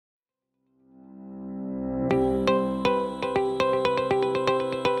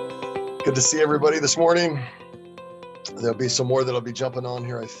Good to see everybody this morning. There'll be some more that'll be jumping on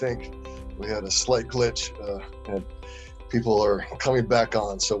here, I think. We had a slight glitch and people are coming back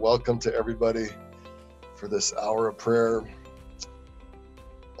on. So welcome to everybody for this hour of prayer.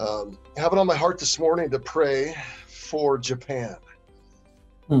 I have it on my heart this morning to pray for Japan.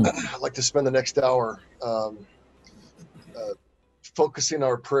 I'd like to spend the next hour focusing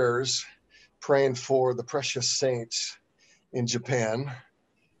our prayers, praying for the precious saints in Japan.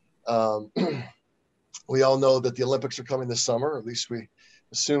 We all know that the Olympics are coming this summer, or at least we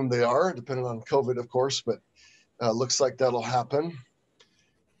assume they are, depending on COVID, of course, but looks like that'll happen.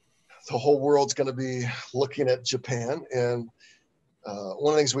 The whole world's going to be looking at Japan. And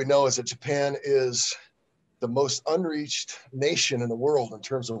one of the things we know is that Japan is the most unreached nation in the world in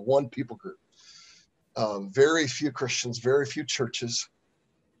terms of one people group. Very few Christians, very few churches.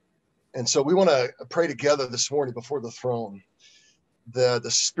 And so we want to pray together this morning before the throne that the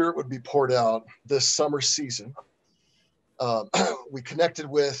Spirit would be poured out this summer season. We connected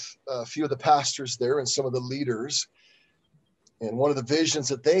with a few of the pastors there and some of the leaders. And one of the visions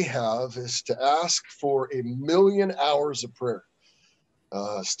that they have is to ask for 1 million hours of prayer,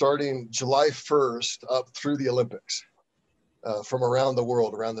 starting July 1st up through the Olympics, from around the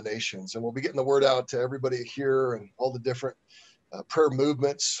world, around the nations. And we'll be getting the word out to everybody here and all the different prayer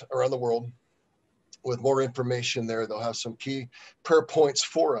movements around the world. With more information there, they'll have some key prayer points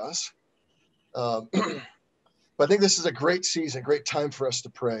for us. But I think this is a great season, great time for us to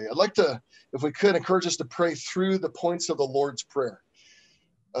pray. I'd like to, if we could, encourage us to pray through the points of the Lord's Prayer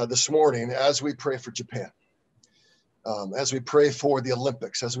this morning as we pray for Japan, as we pray for the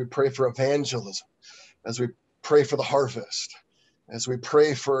Olympics, as we pray for evangelism, as we pray for the harvest, as we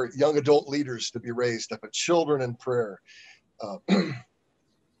pray for young adult leaders to be raised up, and children in prayer.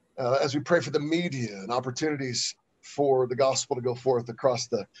 As we pray for the media and opportunities for the gospel to go forth across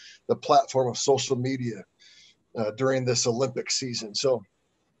the platform of social media during this Olympic season. So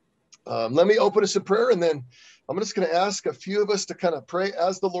let me open us in prayer, and then I'm just going to ask a few of us to kind of pray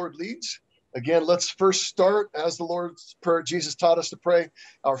as the Lord leads. Again, let's first start as the Lord's Prayer. Jesus taught us to pray,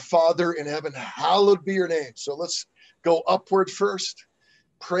 "Our Father in heaven, hallowed be your name." So let's go upward first.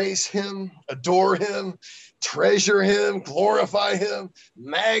 Praise him, adore him, treasure him, glorify him,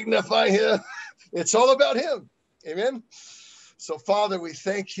 magnify him. It's all about him. Amen. So Father, we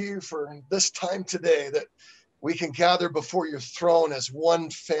thank you for this time today that we can gather before your throne as one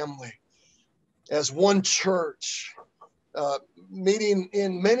family, as one church, meeting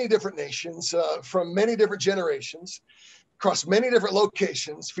in many different nations, from many different generations, across many different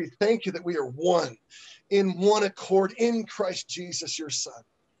locations. We thank you that we are one, in one accord in Christ Jesus, your Son.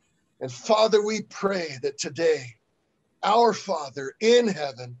 And Father, we pray that today, our Father in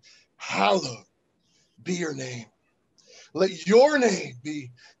heaven, hallowed be your name. Let your name be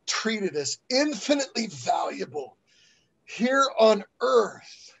treated as infinitely valuable here on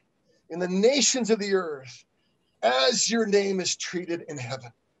earth, in the nations of the earth, as your name is treated in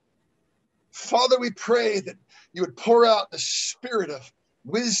heaven. Father, we pray that you would pour out the spirit of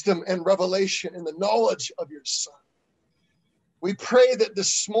wisdom and revelation in the knowledge of your Son. We pray that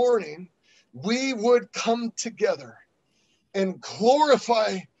this morning we would come together and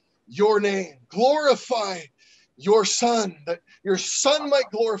glorify your name, glorify your Son, that your Son might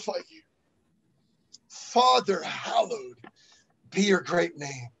glorify you. Father, hallowed be your great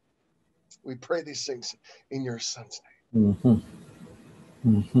name. We pray these things in your Son's name.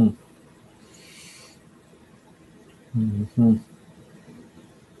 Mm-hmm. Mm-hmm. Mm-hmm.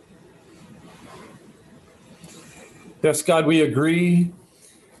 Yes, God, we agree.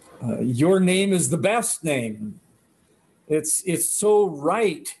 Your name is the best name. It's so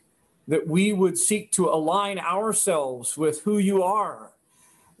right that we would seek to align ourselves with who you are,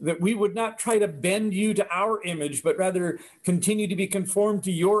 that we would not try to bend you to our image, but rather continue to be conformed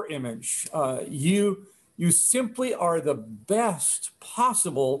to your image. You simply are the best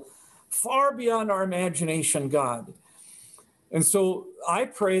possible, far beyond our imagination, God. And so I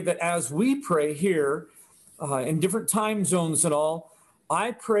pray that as we pray here, in different time zones and all,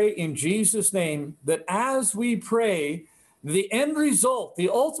 I pray in Jesus' name that as we pray, the end result, the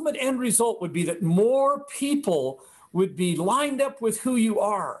ultimate end result would be that more people would be lined up with who you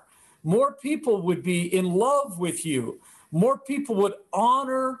are. More people would be in love with you. More people would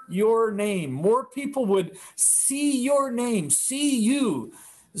honor your name. More people would see your name, see you,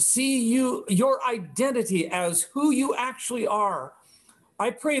 your identity as who you actually are.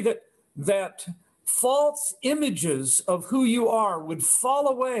 I pray that false images of who you are would fall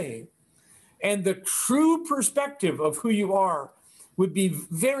away, and the true perspective of who you are would be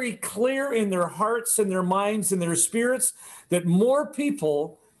very clear in their hearts and their minds and their spirits, that more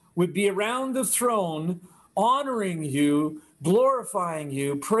people would be around the throne, honoring you, glorifying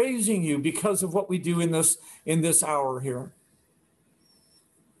you, praising you because of what we do in this hour here.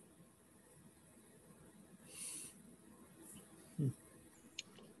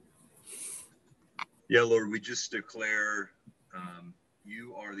 Yeah, Lord, we just declare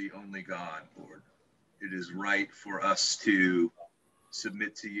you are the only God, Lord. It is right for us to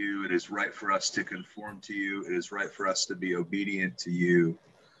submit to you. It is right for us to conform to you. It is right for us to be obedient to you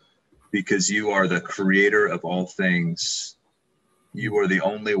because you are the creator of all things. You are the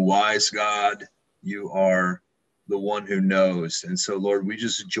only wise God. You are the one who knows. And so, Lord, we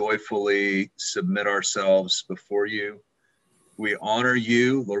just joyfully submit ourselves before you. We honor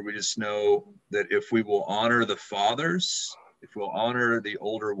you, Lord. We just know that if we will honor the fathers, if we'll honor the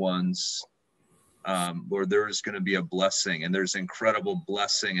older ones, Lord, there is going to be a blessing, and there's incredible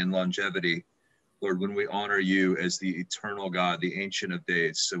blessing and longevity, Lord, when we honor you as the eternal God, the Ancient of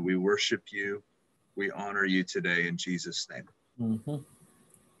Days. So we worship you. We honor you today in Jesus' name. Mm-hmm.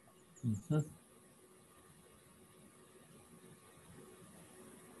 Mm-hmm.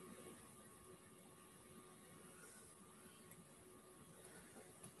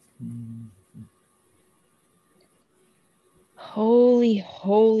 Holy,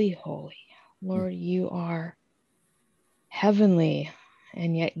 holy, holy. Lord, you are heavenly,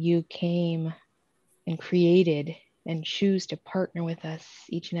 and yet you came and created and choose to partner with us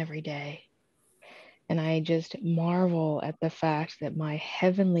each and every day. And I just marvel at the fact that my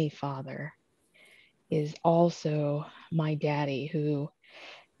heavenly Father is also my daddy, who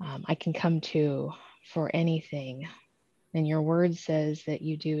I can come to for anything. And your word says that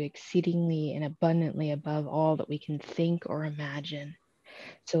you do exceedingly and abundantly above all that we can think or imagine.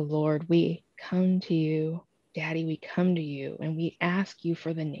 So, Lord, we come to you, Daddy, we come to you, and we ask you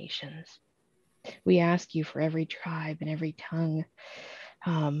for the nations. We ask you for every tribe and every tongue,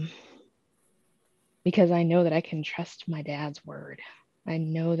 because I know that I can trust my dad's word. I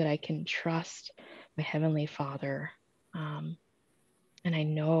know that I can trust my Heavenly Father. And I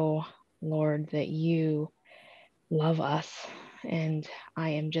know, Lord, that you love us. And I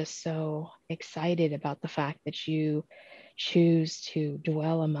am just so excited about the fact that you choose to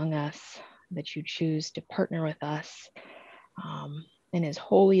dwell among us, that you choose to partner with us. And as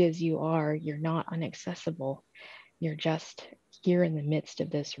holy as you are, you're not inaccessible. You're just here in the midst of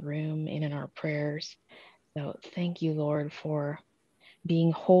this room and in our prayers. So thank you, Lord, for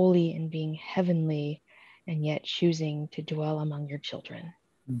being holy and being heavenly, and yet choosing to dwell among your children.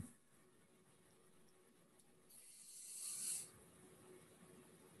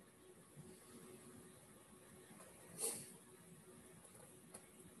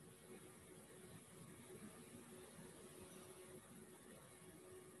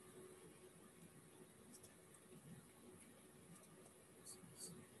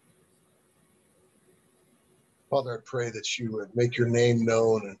 Father, I pray that you would make your name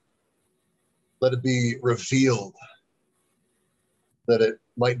known and let it be revealed, that it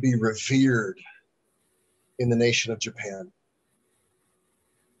might be revered in the nation of Japan.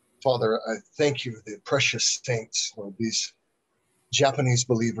 Father, I thank you, the precious saints, Lord, these Japanese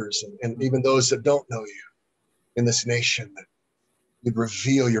believers, and even those that don't know you in this nation, that you'd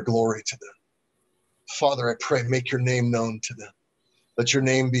reveal your glory to them. Father, I pray, make your name known to them. Let your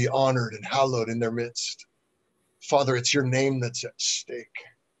name be honored and hallowed in their midst. Father, it's your name that's at stake.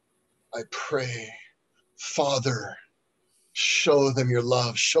 I pray, Father, show them your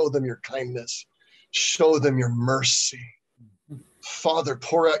love, show them your kindness, show them your mercy. Father,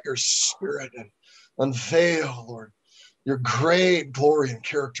 pour out your spirit and unveil, Lord, your great glory and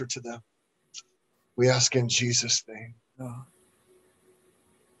character to them. We ask in Jesus' name. Oh.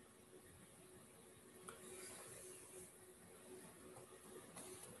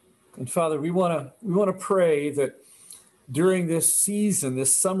 And Father, we want to pray that during this season,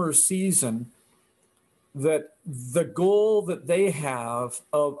 this summer season, that the goal that they have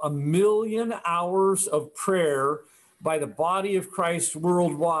of 1 million hours of prayer by the body of Christ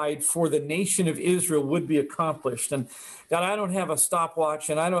worldwide for the nation of Israel would be accomplished. And God, I don't have a stopwatch,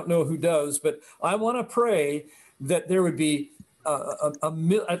 and I don't know who does, but I want to pray that there would be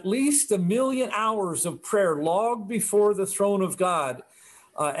at least 1 million hours of prayer logged before the throne of God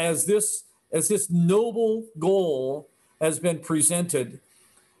as this noble goal has been presented.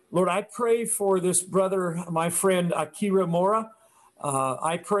 Lord, I pray for this brother, my friend Akira Mora.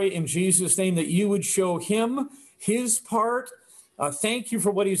 I pray in Jesus' name that you would show him his part. Thank you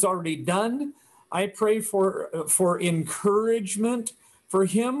for what he's already done. I pray for encouragement for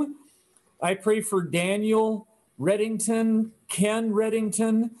him. I pray for Daniel Reddington, Ken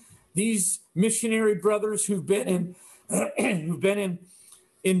Reddington, these missionary brothers who've been in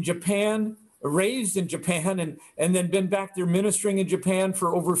in Japan, raised in Japan, and then been back there ministering in Japan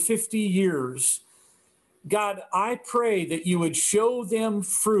for over 50 years. God, I pray that you would show them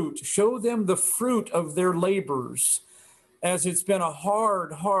the fruit of their labors, as it's been a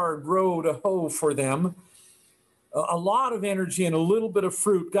hard road to hoe for them. A lot of energy and a little bit of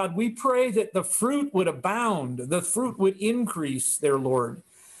fruit. God, we pray that the fruit would abound, the fruit would increase there, Lord.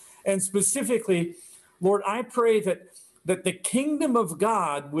 And specifically, Lord, I pray that the kingdom of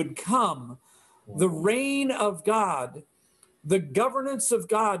God would come, the reign of God, the governance of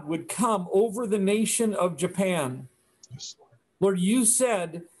God would come over the nation of Japan. Yes, Lord. Lord, you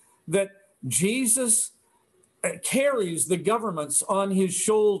said that Jesus carries the governments on his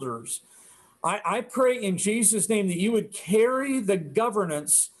shoulders. I pray in Jesus' name that you would carry the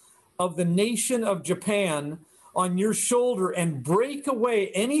governance of the nation of Japan on your shoulder and break away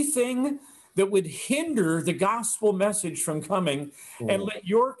anything that would hinder the gospel message from coming, and let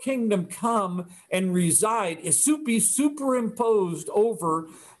your kingdom come and reside, be superimposed over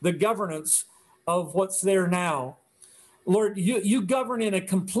the governance of what's there now. Lord, you govern in a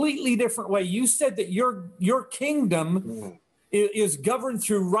completely different way. You said that your kingdom is governed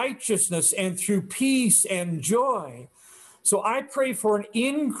through righteousness and through peace and joy. So I pray for an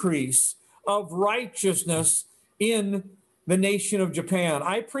increase of righteousness in the nation of Japan.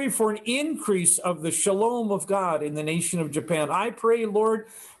 I pray for an increase of the shalom of God in the nation of Japan. I pray, Lord,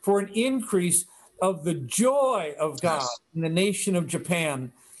 for an increase of the joy of God in the nation of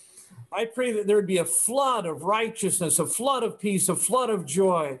Japan. I pray that there would be a flood of righteousness, a flood of peace, a flood of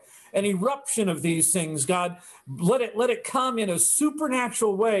joy, an eruption of these things. God, let it come in a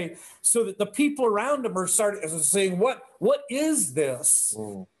supernatural way, so that the people around them are saying, what is this?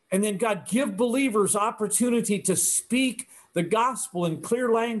 And then, God, give believers opportunity to speak the gospel in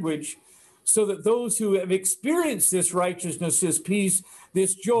clear language, so that those who have experienced this righteousness, this peace,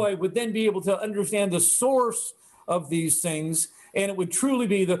 this joy, would then be able to understand the source of these things. And it would truly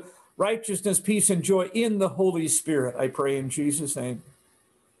be the righteousness, peace, and joy in the Holy Spirit. I pray in Jesus' name.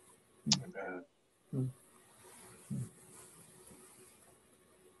 Amen.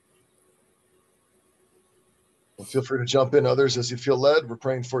 Well, feel free to jump in, others, as you feel led. We're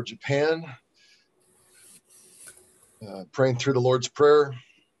praying for Japan, praying through the Lord's Prayer.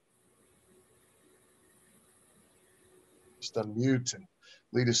 Just unmute and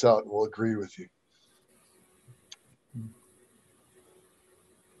lead us out, and we'll agree with you.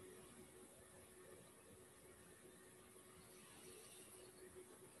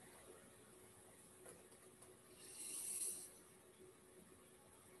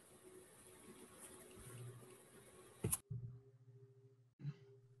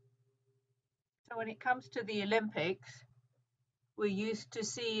 So when it comes to the Olympics, we're used to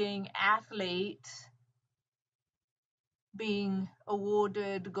seeing athletes being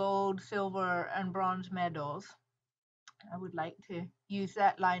awarded gold, silver, and bronze medals. I would like to use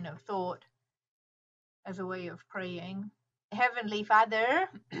that line of thought as a way of praying. Heavenly Father,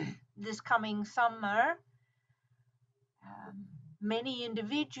 this coming summer, many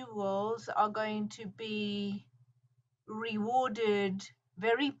individuals are going to be rewarded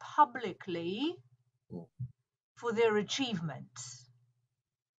very publicly for their achievements.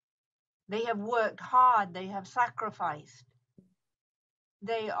 They have worked hard, they have sacrificed,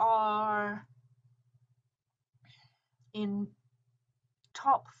 they are in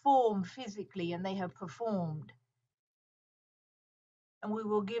top form physically, and they have performed. And we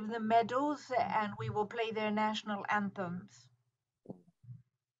will give them medals, and we will play their national anthems.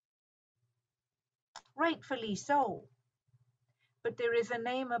 Rightfully so. But there is a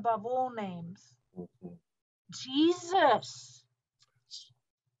name above all names. Jesus.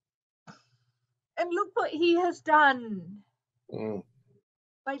 And look what he has done.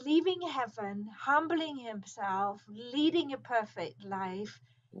 By leaving heaven, humbling himself, leading a perfect life,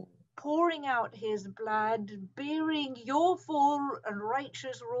 pouring out his blood, bearing your full and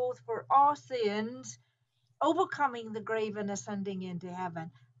righteous wrath for our sins, overcoming the grave and ascending into heaven.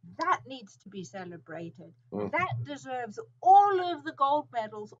 That needs to be celebrated. That deserves all of the gold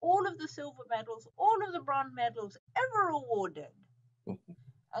medals, all of the silver medals, all of the bronze medals ever awarded.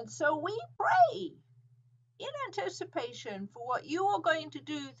 And so we pray in anticipation for what you are going to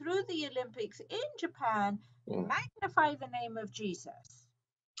do through the Olympics in Japan, magnify the name of Jesus,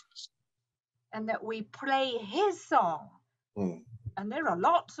 and that we play his song. And there are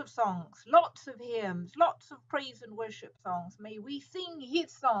lots of songs, lots of hymns, lots of praise and worship songs. May we sing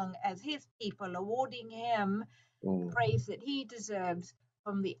his song as his people, awarding him the praise that he deserves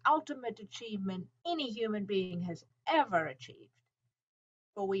from the ultimate achievement any human being has ever achieved.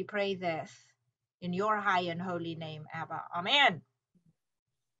 For we pray this in your high and holy name, Abba. Amen.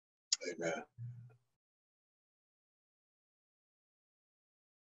 Amen.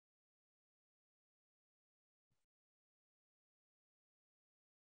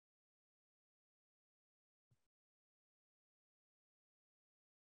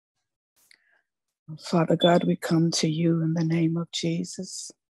 Father God, we come to you in the name of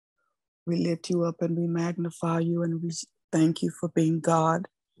Jesus. We lift you up and we magnify you, and we thank you for being God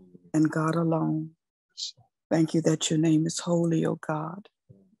and God alone. Thank you that your name is holy, O God.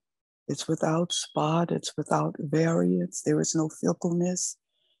 It's without spot, it's without variance. There is no fickleness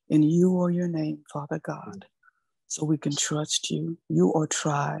in you or your name, Father God. So we can trust you. You are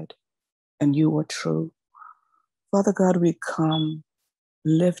tried and you are true. Father God, we come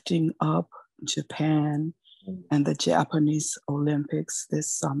lifting up Japan and the Japanese Olympics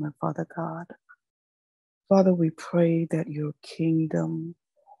this summer, Father God. Father, we pray that your kingdom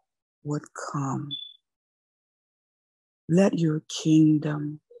would come. Let your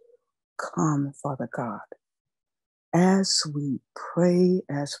kingdom come, Father God. As we pray,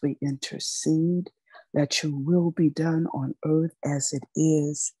 as we intercede, let your will be done on earth as it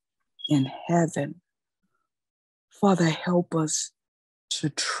is in heaven. Father, help us to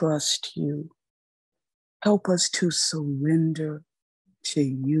trust you. Help us to surrender to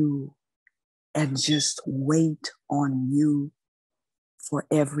you and just wait on you for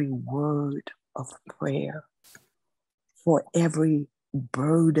every word of prayer, for every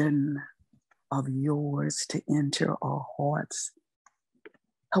burden of yours to enter our hearts.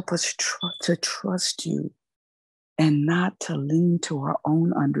 Help us to trust you and not to lean to our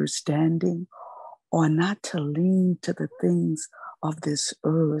own understanding or not to lean to the things of this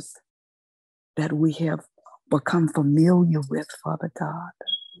earth that we have become familiar with, Father God,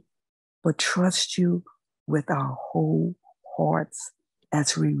 but trust you with our whole hearts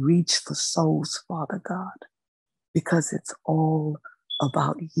as we reach for souls, Father God, because it's all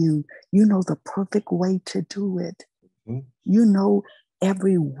about you. You know the perfect way to do it. Mm-hmm. You know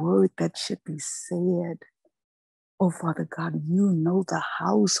every word that should be said. Oh, Father God, you know the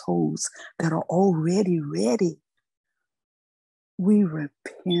households that are already ready. We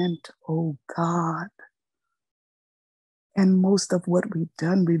repent, oh God. And most of what we've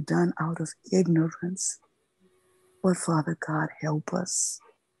done out of ignorance. But Father God, help us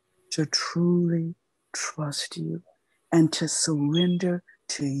to truly trust you and to surrender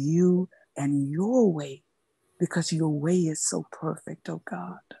to you and your way, because your way is so perfect, oh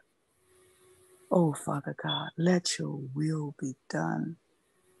God. Oh, Father God, let your will be done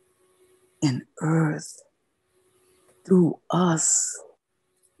in earth through us,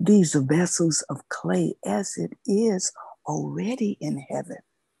 these vessels of clay, as it is already in heaven.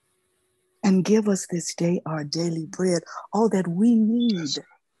 And give us this day our daily bread, all that we need,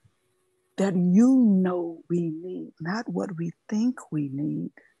 that you know we need, not what we think we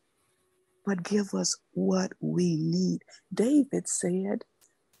need, but give us what we need. David said,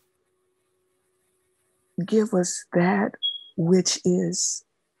 give us that which is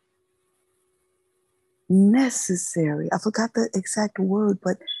necessary. I forgot the exact word,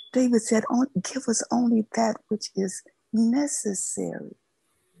 but David said, give us only that which is necessary.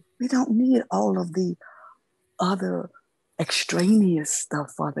 We don't need all of the other extraneous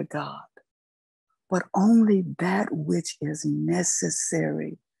stuff, Father God, but only that which is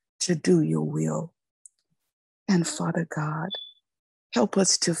necessary to do your will. And Father God, help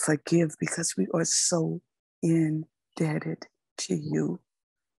us to forgive, because we are so indebted to you.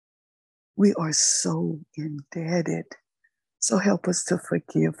 We are so indebted. So help us to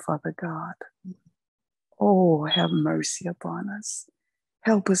forgive, Father God. Oh, have mercy upon us.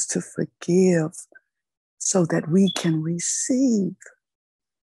 Help us to forgive so that we can receive.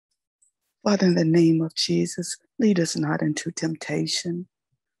 Father, in the name of Jesus, lead us not into temptation.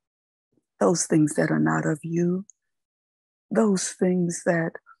 Those things that are not of you, those things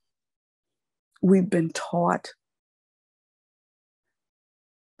that we've been taught,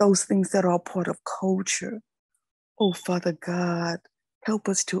 those things that are part of culture. Oh, Father God, help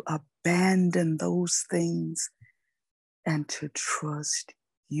us to abandon those things and to trust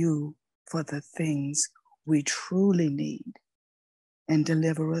you for the things we truly need. And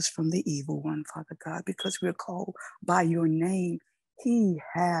deliver us from the evil one, Father God, because we're called by your name. He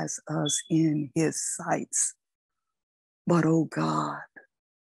has us in his sights. But, oh God,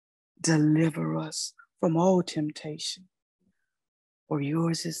 deliver us from all temptation. For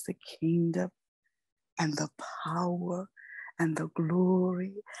yours is the kingdom and the power and the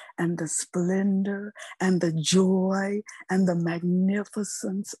glory and the splendor and the joy and the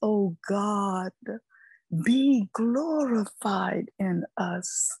magnificence. Oh God, be glorified in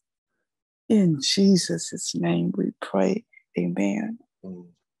us. In Jesus' name we pray. Amen.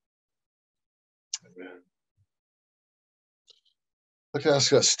 I'd like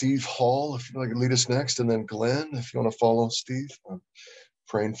to ask Steve Hall if you'd like to lead us next, and then Glenn, if you want to follow Steve. I'm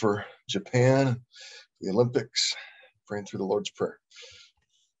praying for Japan, the Olympics, praying through the Lord's Prayer.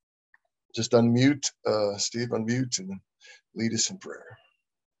 Just unmute, Steve, unmute, and then lead us in prayer.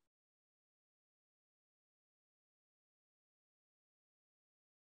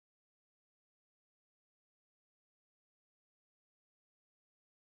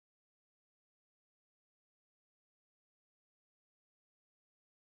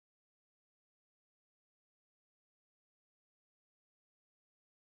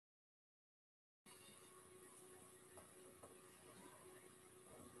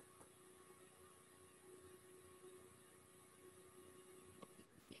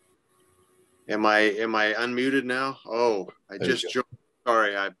 Am I unmuted now? Oh, I just joined.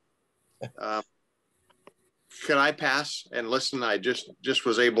 Sorry, can I pass and listen? I just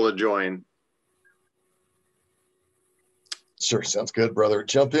was able to join. Sure, sounds good, brother.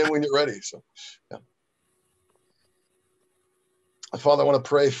 Jump in when you're ready. So, yeah. Father, I want to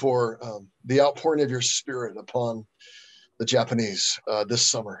pray for the outpouring of your Spirit upon the Japanese this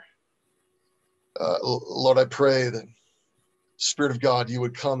summer. Lord, I pray that Spirit of God, you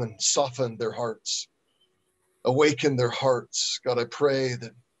would come and soften their hearts, awaken their hearts. God, I pray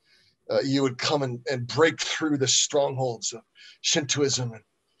that you would come and break through the strongholds of Shintoism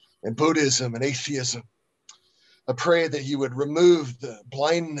and Buddhism and atheism. I pray that you would remove the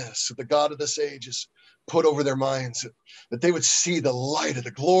blindness that the God of this age has put over their minds, that they would see the light of the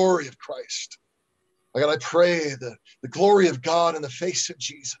glory of Christ. God, I pray the glory of God in the face of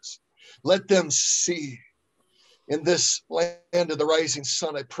Jesus. Let them see in this land of the rising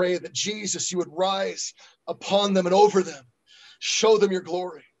sun. I pray that Jesus, you would rise upon them and over them. Show them your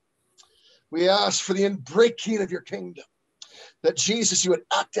glory. We ask for the inbreaking of your kingdom, that Jesus, you would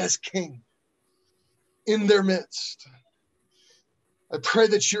act as king in their midst. I pray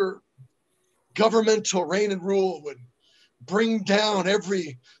that your governmental reign and rule would bring down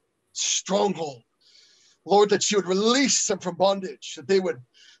every stronghold. Lord, that you would release them from bondage, that they would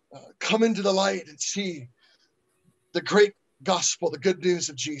come into the light and see the great gospel, the good news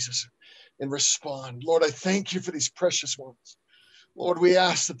of Jesus, and respond. Lord, I thank you for these precious ones. Lord, we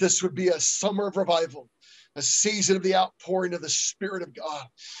ask that this would be a summer of revival, a season of the outpouring of the Spirit of God.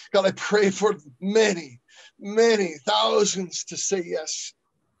 God, I pray for many, many thousands to say yes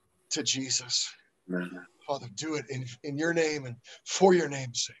to Jesus. Amen. Father, do it in your name and for your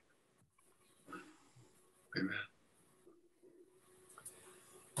name's sake. Amen.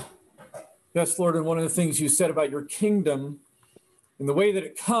 Yes, Lord, and one of the things you said about your kingdom and the way that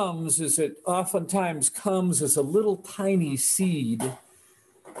it comes is it oftentimes comes as a little tiny seed,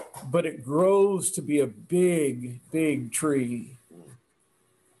 but it grows to be a big, big tree.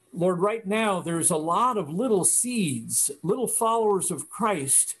 Lord, right now, there's a lot of little seeds, little followers of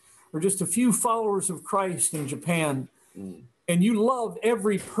Christ, or just a few followers of Christ in Japan. And you love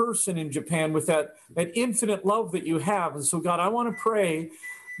every person in Japan with that infinite love that you have. And so, God, I want to pray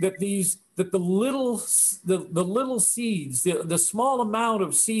that the little seeds, the small amount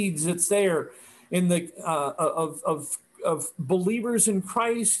of seeds that's there in the of believers in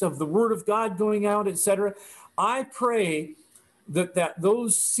Christ, of the Word of God going out, etc. I pray that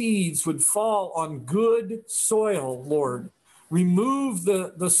those seeds would fall on good soil, Lord. Remove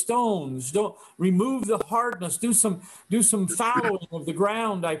the stones. Don't remove the hardness. Do some fallowing of the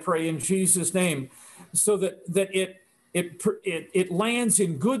ground, I pray, in Jesus' name, so that it lands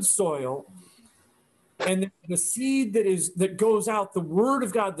in good soil. And the seed that goes out, the Word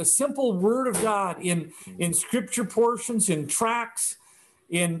of God, the simple Word of God in scripture portions, in tracts,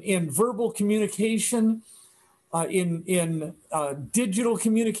 in verbal communication, in digital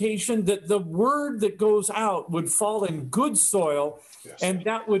communication, that the word that goes out would fall in good soil, yes, and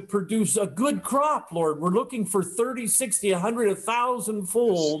that would produce a good crop, Lord. We're looking for 30, 60, 100, 1,000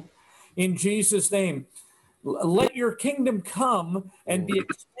 fold, yes, in Jesus' name. Let your kingdom come and be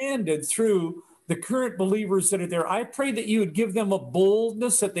expanded through the current believers that are there. I pray that you would give them a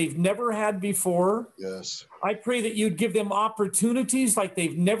boldness that they've never had before. Yes. I pray that you'd give them opportunities like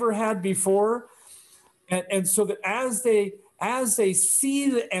they've never had before. And so that as they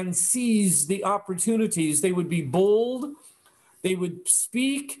see and seize the opportunities, they would be bold, they would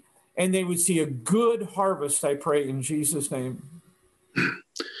speak, and they would see a good harvest, I pray, in Jesus' name.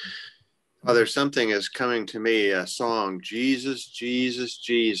 Father, something is coming to me, a song, Jesus, Jesus,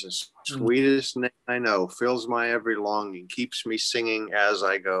 Jesus, sweetest name I know, fills my every longing, keeps me singing as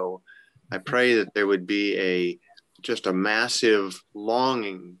I go. I pray that there would be just a massive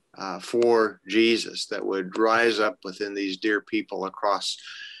longing for Jesus that would rise up within these dear people across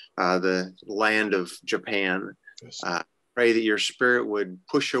the land of Japan. Pray Pray that your Spirit would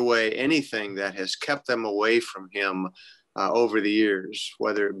push away anything that has kept them away from him over the years,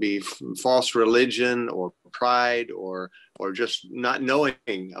 whether it be false religion or pride or just not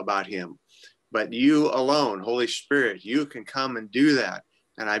knowing about him. But you alone, Holy Spirit, you can come and do that.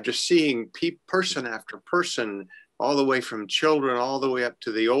 And I'm just seeing person after person, all the way from children all the way up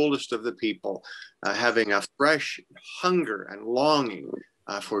to the oldest of the people, having a fresh hunger and longing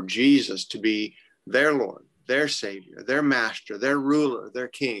for Jesus to be their Lord, their Savior, their Master, their Ruler, their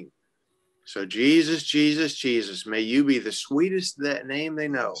King. So Jesus, Jesus, Jesus, may you be the sweetest name they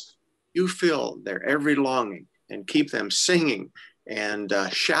know. You fill their every longing and keep them singing and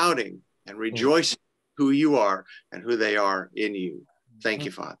shouting and rejoicing who you are and who they are in you. Thank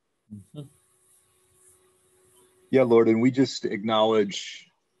you, Father. Yeah, Lord, and we just acknowledge,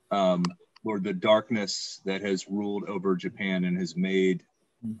 Lord, the darkness that has ruled over Japan and has made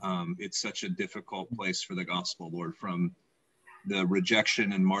it such a difficult place for the gospel, Lord, from the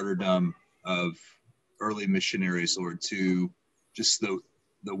rejection and martyrdom of early missionaries, Lord, to just the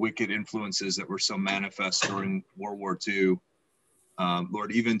wicked influences that were so manifest during World War II,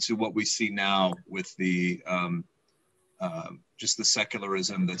 Lord, even to what we see now with the just the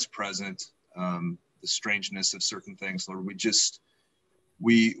secularism that's present, the strangeness of certain things, Lord.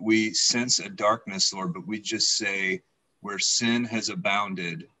 We sense a darkness, Lord, but we just say, where sin has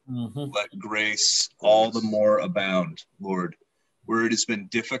abounded, let grace all the more abound, Lord. Where it has been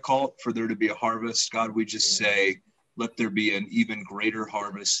difficult for there to be a harvest, God, we just say, let there be an even greater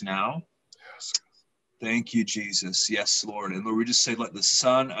harvest now. Yes. Thank you, Jesus. Yes, Lord. And Lord, we just say, let the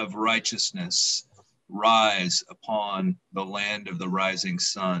sun of righteousness rise upon the land of the rising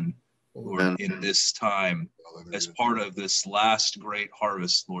sun, Lord, in this time, as part of this last great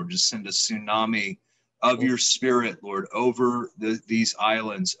harvest, Lord. Just send a tsunami of your Spirit, Lord, over these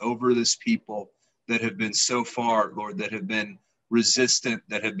islands, over this people that have been so far, Lord, that have been resistant,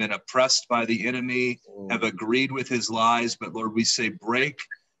 that have been oppressed by the enemy, have agreed with his lies. But Lord, we say, break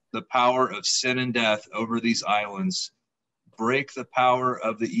the power of sin and death over these islands. Break the power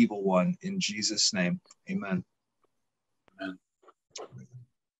of the evil one in Jesus' name. Amen. Amen.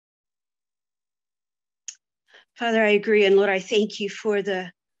 Father, I agree. And Lord, I thank you for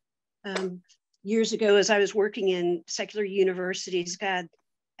the years ago as I was working in secular universities, God,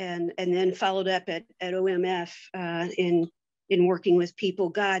 and then followed up at OMF in working with people.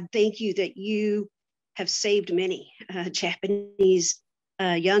 God, thank you that you have saved many Japanese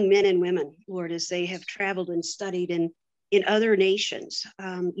young men and women, Lord, as they have traveled and studied in other nations.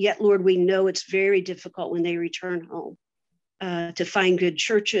 Yet, Lord, we know it's very difficult when they return home to find good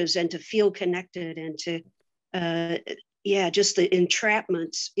churches and to feel connected and to, just the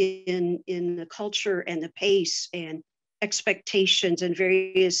entrapments in the culture and the pace and expectations and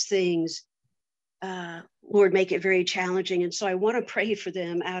various things, Lord, make it very challenging. And so I want to pray for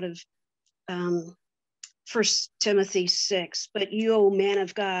them out of 1 Timothy 6. But you, O man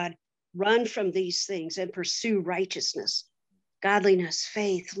of God, run from these things and pursue righteousness, godliness,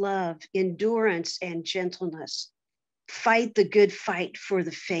 faith, love, endurance, and gentleness. Fight the good fight for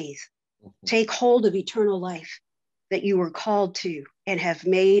the faith. Take hold of eternal life that you were called to and have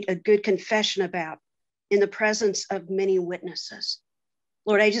made a good confession about in the presence of many witnesses.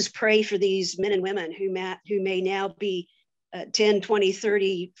 Lord, I just pray for these men and women who may now be 10, 20,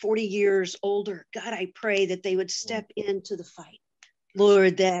 30, 40 years older. God, I pray that they would step into the fight.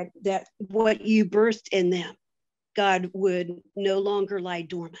 Lord, that what you birthed in them, God, would no longer lie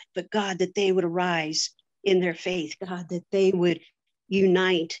dormant, but God, that they would arise in their faith. God, that they would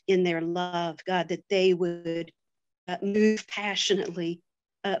unite in their love. God, that they would move passionately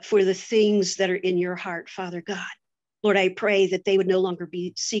for the things that are in your heart, Father God. Lord, I pray that they would no longer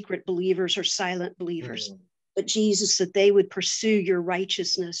be secret believers or silent believers, but Jesus, that they would pursue your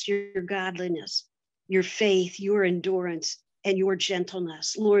righteousness, your godliness, your faith, your endurance, and your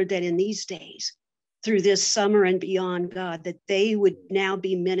gentleness. Lord, that in these days, through this summer and beyond, God, that they would now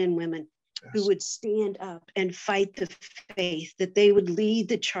be men and women who would stand up and fight the faith, that they would lead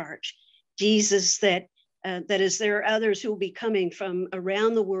the charge. Jesus, that as there are others who will be coming from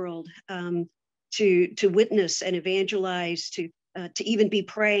around the world to witness and evangelize, to even be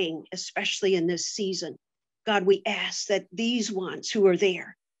praying, especially in this season. God, we ask that these ones who are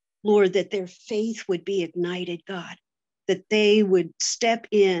there, Lord, that their faith would be ignited, God, that they would step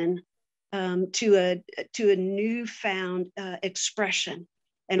in to a newfound expression.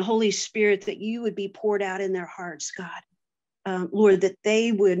 And Holy Spirit, that you would be poured out in their hearts, God. Lord, that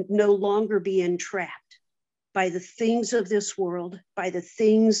they would no longer be entrapped by the things of this world, by the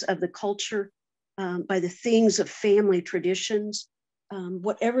things of the culture, by the things of family traditions,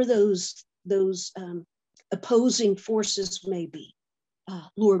 whatever those opposing forces may be.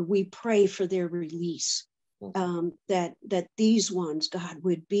 Lord, we pray for their release, that these ones, God,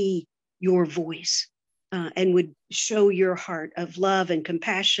 would be your voice and would show your heart of love and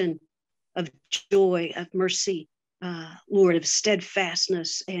compassion, of joy, of mercy, Lord, of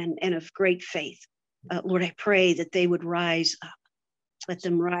steadfastness and of great faith. Lord, I pray that they would rise up. Let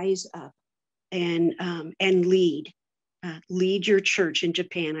them rise up and lead your church in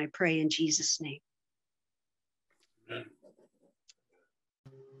Japan, I pray in Jesus' name. Amen.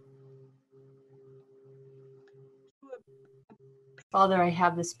 Father, I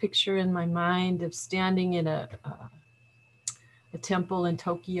have this picture in my mind of standing in a temple in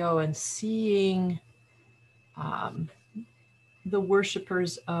Tokyo and seeing the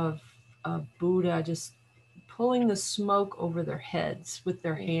worshipers of Buddha just pulling the smoke over their heads with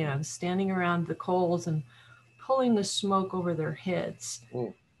their hands, standing around the coals and pulling the smoke over their heads.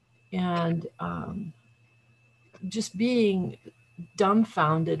 And just being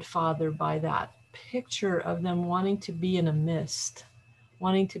dumbfounded, Father, by that picture of them wanting to be in a mist,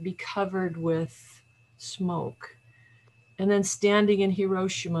 wanting to be covered with smoke. And then standing in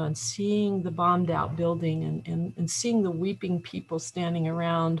Hiroshima and seeing the bombed out building and seeing the weeping people standing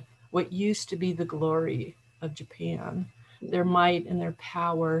around what used to be the glory of Japan, their might and their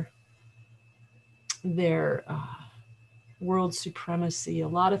power, their world supremacy, a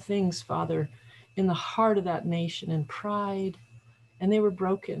lot of things, Father, in the heart of that nation, and pride. And they were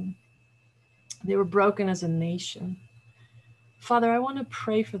broken. They were broken as a nation. Father, I want to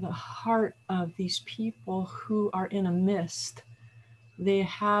pray for the heart of these people who are in a mist. They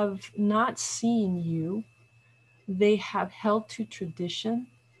have not seen you. They have held to tradition,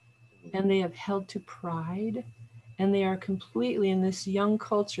 and they have held to pride, and they are completely, in this young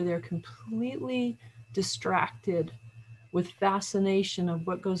culture, they're completely distracted with fascination of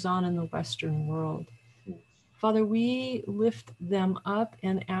what goes on in the Western world. Father, we lift them up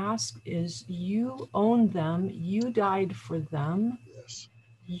and ask, is you own them, you died for them, Yes.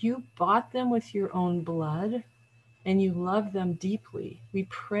 You bought them with your own blood, and you love them deeply. We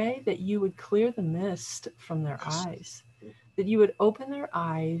pray that you would clear the mist from their eyes, that you would open their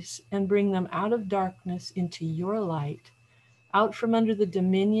eyes and bring them out of darkness into your light, out from under the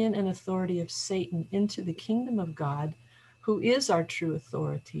dominion and authority of Satan into the kingdom of God, who is our true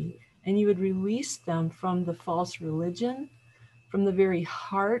authority. And you would release them from the false religion, from the very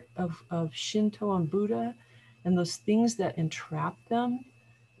heart of Shinto and Buddha, and those things that entrap them,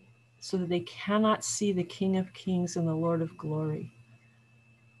 so that they cannot see the King of Kings and the Lord of Glory.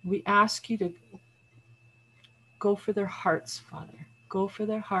 We ask you to go for their hearts, Father. Go for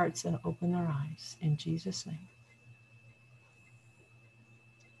their hearts and open their eyes. In Jesus' name.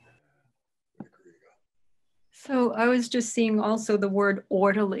 So I was just seeing also the word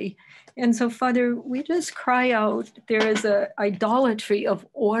orderly. And so, Father, we just cry out, there is a idolatry of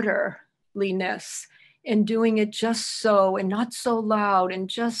orderliness and doing it just so and not so loud and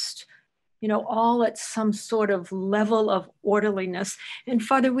just, all at some sort of level of orderliness. And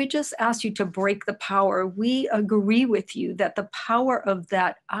Father, we just ask you to break the power. We agree with you that the power of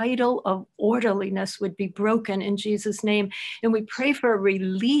that idol of orderliness would be broken in Jesus' name. And we pray for a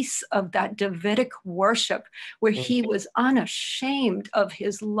release of that Davidic worship where he was unashamed of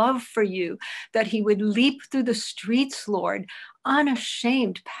his love for you, that he would leap through the streets, Lord,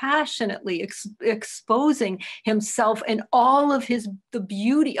 unashamed, passionately exposing himself and all of the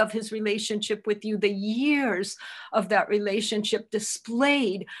beauty of his relationship with you, the years of that relationship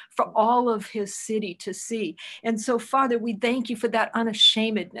displayed for all of his city to see. And so, Father, we thank you for that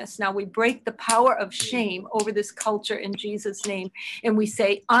unashamedness. Now we break the power of shame over this culture in Jesus' name. And we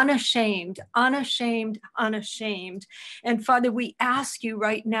say, unashamed, unashamed, unashamed. And Father, we ask you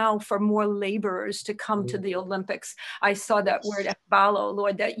right now for more laborers to come to the Olympics. I saw that word ekbalo,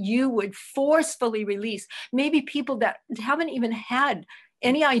 Lord, that you would forcefully release maybe people that haven't even had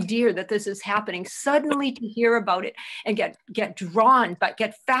any idea that this is happening, suddenly to hear about it and get drawn, but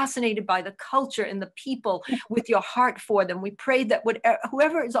get fascinated by the culture and the people with your heart for them. We pray that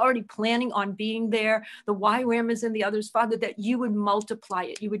whoever is already planning on being there, the YWAMers and the others, Father, that you would multiply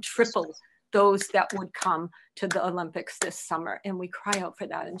it, you would triple those that would come to the Olympics this summer. And we cry out for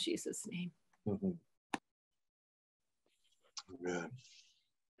that in Jesus' name. Amen.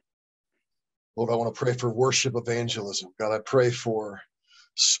 Lord, I want to pray for worship evangelism. God, I pray for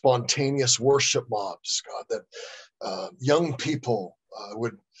spontaneous worship mobs, God, that young people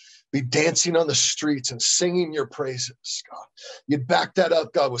would be dancing on the streets and singing your praises, God. You'd back that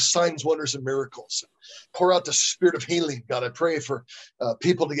up, God, with signs, wonders, and miracles. Pour out the spirit of healing, God. I pray for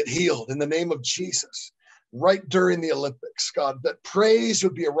people to get healed in the name of Jesus right during the Olympics, God, that praise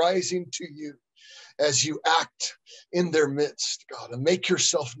would be arising to you. as you act in their midst, God, and make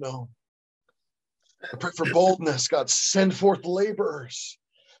yourself known. I pray for boldness, God. Send forth laborers.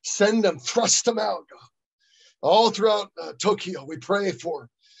 Send them, thrust them out, God. All throughout Tokyo, we pray for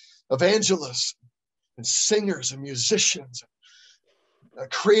evangelists and singers and musicians,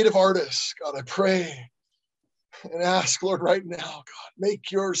 creative artists. God, I pray and ask, Lord, right now, God,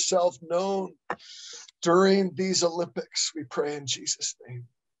 make yourself known during these Olympics. We pray in Jesus' name.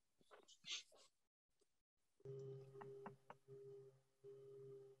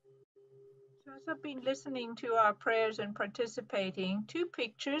 As I've been listening to our prayers and participating, two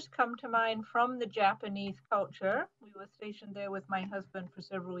pictures come to mind from the Japanese culture. We were stationed there with my husband for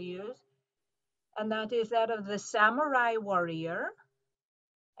several years. And that is that of the samurai warrior,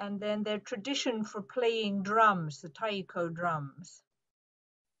 and then their tradition for playing drums, the taiko drums.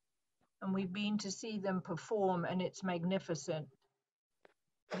 And we've been to see them perform, and it's magnificent.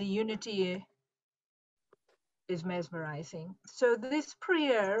 The unity is mesmerizing. So this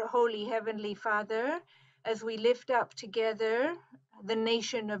prayer, Holy Heavenly Father, as we lift up together the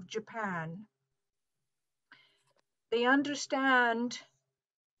nation of Japan, they understand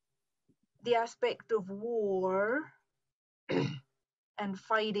the aspect of war and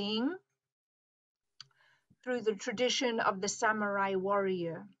fighting through the tradition of the samurai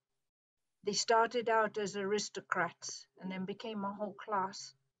warrior. They started out as aristocrats and then became a whole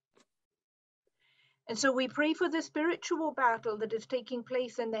class. And so we pray for the spiritual battle that is taking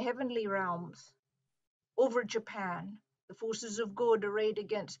place in the heavenly realms over Japan, the forces of good arrayed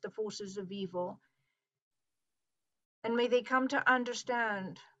against the forces of evil. And may they come to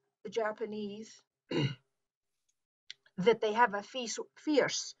understand, the Japanese, that they have a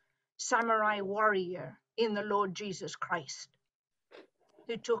fierce samurai warrior in the Lord Jesus Christ,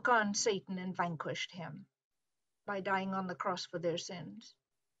 who took on Satan and vanquished him by dying on the cross for their sins.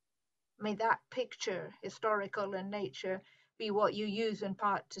 May that picture, historical in nature, be what you use in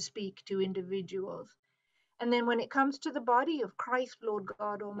part to speak to individuals. And then when it comes to the body of Christ, Lord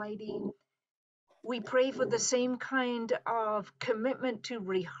God Almighty, we pray for the same kind of commitment to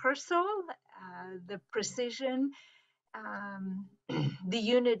rehearsal, the precision, the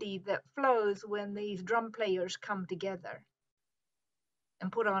unity that flows when these drum players come together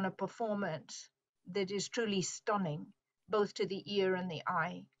and put on a performance that is truly stunning, both to the ear and the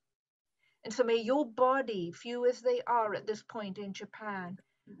eye. And so may your body, few as they are at this point in Japan,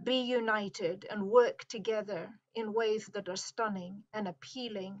 be united and work together in ways that are stunning and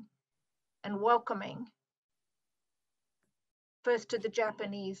appealing and welcoming, first to the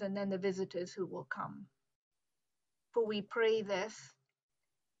Japanese and then the visitors who will come. For we pray this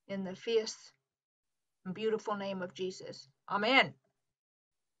in the fierce and beautiful name of Jesus. Amen.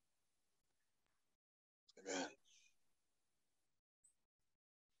 Amen.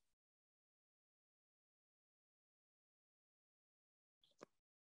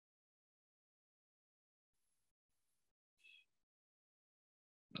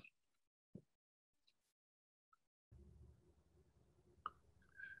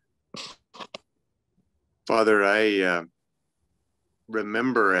 Father, I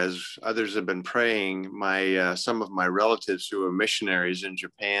remember, as others have been praying, some of my relatives who were missionaries in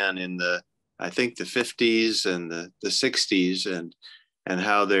Japan in the 50s and the 60s, and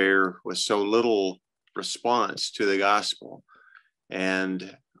how there was so little response to the gospel.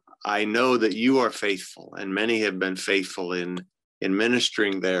 And I know that you are faithful, and many have been faithful in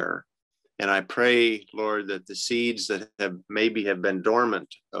ministering there. And I pray, Lord, that the seeds that have been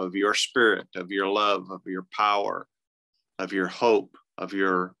dormant of your spirit, of your love, of your power, of your hope, of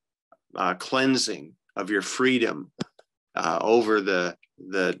your cleansing, of your freedom over the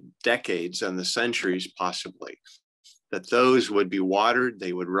decades and the centuries possibly, that those would be watered,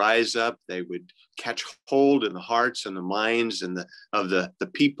 they would rise up, they would catch hold in the hearts and the minds and of the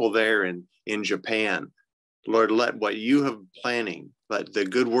people there in Japan. Lord, let what you have planning, let the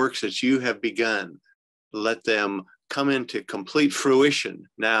good works that you have begun, let them come into complete fruition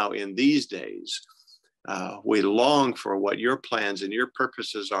now in these days. We long for what your plans and your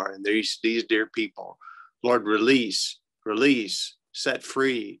purposes are in these dear people. Lord, release, set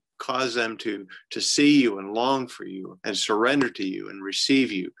free, cause them to see you and long for you and surrender to you and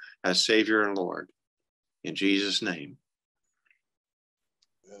receive you as Savior and Lord. In Jesus' name.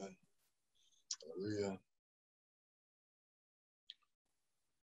 Amen. Hallelujah.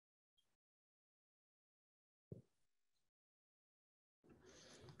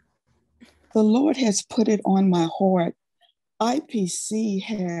 The Lord has put it on my heart. IPC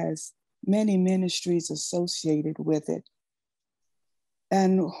has many ministries associated with it.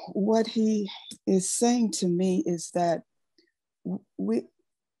 And what he is saying to me is that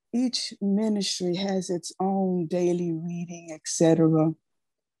each ministry has its own daily reading, etc.,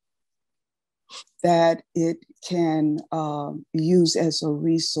 that it can use as a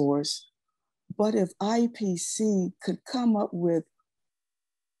resource. But if IPC could come up with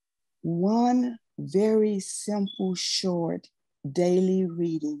one very simple, short daily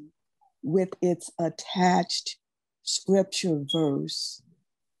reading with its attached scripture verse,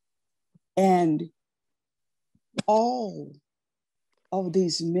 and all of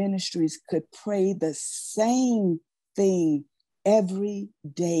these ministries could pray the same thing every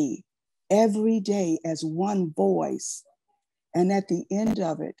day as one voice. And at the end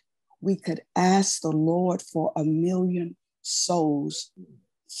of it, we could ask the Lord for 1 million souls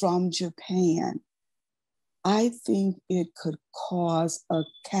from Japan. I think it could cause a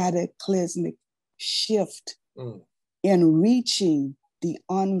cataclysmic shift in reaching the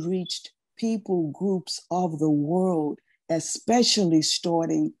unreached people groups of the world, especially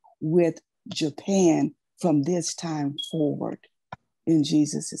starting with Japan from this time forward. In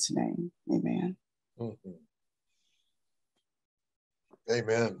Jesus' name, amen.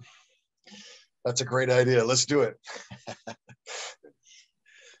 Amen. That's a great idea. Let's do it.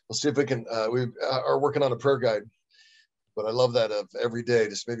 We'll see if we can, we are working on a prayer guide, but I love that of every day,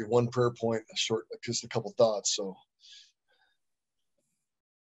 just maybe one prayer point, a short, just a couple thoughts. So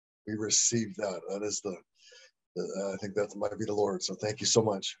we receive that. That is I think that might be the Lord. So thank you so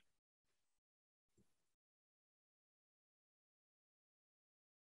much.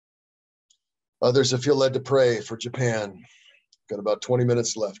 Others, if feel led to pray for Japan. Got about 20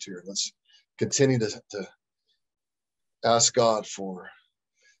 minutes left here. Let's continue to ask God for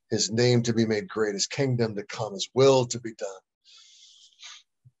his name to be made great, his kingdom to come, his will to be done.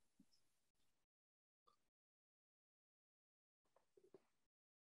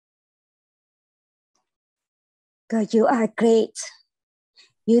 God, you are great.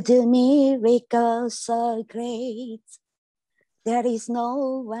 You do miracles so great. There is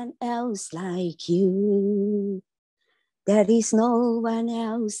no one else like you. There is no one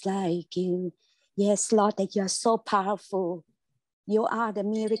else like you. Yes, Lord, that you are so powerful. You are the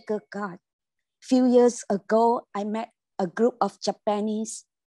miracle God. A few years ago, I met a group of Japanese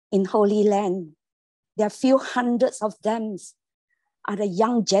in Holy Land. There are few hundreds of them are the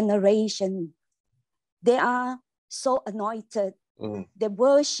young generation. They are so anointed. They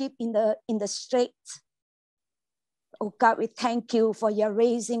worship in the street. Oh God, we thank you for your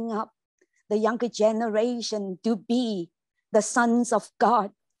raising up the younger generation to be the sons of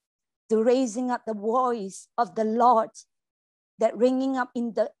God, to raising up the voice of the Lord, that ringing up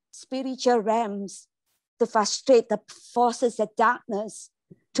in the spiritual realms to frustrate the forces of darkness.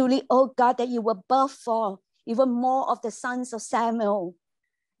 Truly, oh God, that you will birth for even more of the sons of Samuel.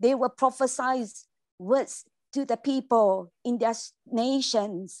 They will prophesy words to the people in their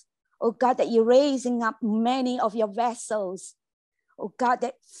nations. Oh God, that you're raising up many of your vessels. Oh God,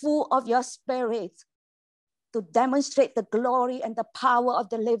 that full of your spirit to demonstrate the glory and the power of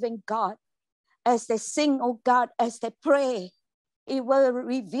the living God. As they sing, oh God, as they pray, it will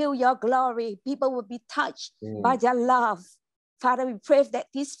reveal your glory. People will be touched by their love. Father, we pray that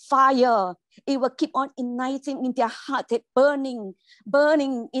this fire, it will keep on igniting in their heart, that burning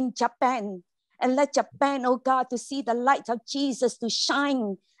in Japan. And let Japan, oh God, to see the light of Jesus to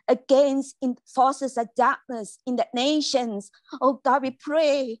shine against in forces of darkness in the nations. Oh God, we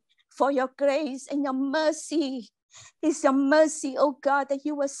pray for your grace and your mercy. It's your mercy, oh God, that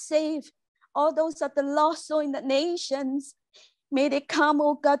you will save all those that are lost so in the nations. May they come,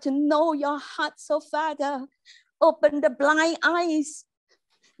 oh God, to know your heart, so Father. Open the blind eyes.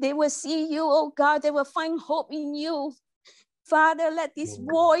 They will see you, oh God. They will find hope in you. Father, let this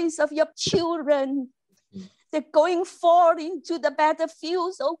voice of your children, they're going forward into the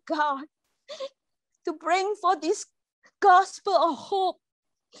battlefields, oh God, to bring forth this gospel of hope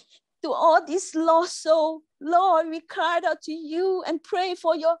to all these lost souls. Lord, we cried out to you and pray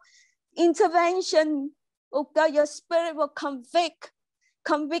for your intervention. Oh God, your spirit will convict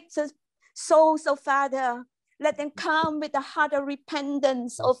the souls, oh Father. Let them come with a heart of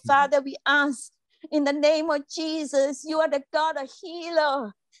repentance. Oh Father, we ask in the name of Jesus, you are the God of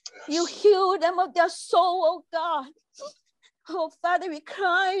healer. You heal them of their soul, oh God. Oh Father, we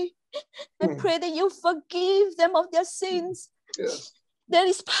cry and pray that you forgive them of their sins. Yes. There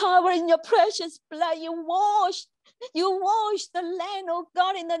is power in your precious blood. You wash the land, oh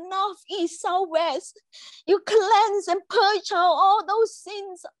God, in the north, east, south, west. You cleanse and purge out all those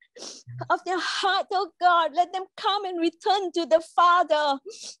sins of their heart, oh God. Let them come and return to the Father.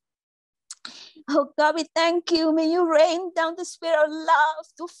 Oh God, we thank you. May you rain down the spirit of love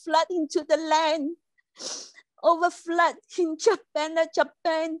to flood into the land. overflood in Japan. Let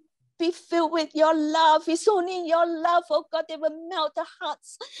Japan be filled with your love. It's only your love, oh God, that will melt the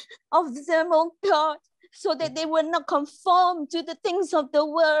hearts of them, oh God, so that they will not conform to the things of the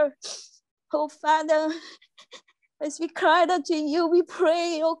world. Oh Father, as we cry out to you, we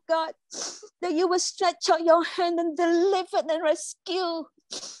pray, oh God, that you will stretch out your hand and deliver and rescue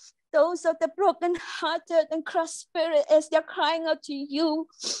those of the broken-hearted and crushed spirit as they're crying out to you.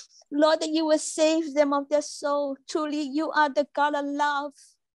 Lord, that you will save them of their soul. Truly, you are the God of love.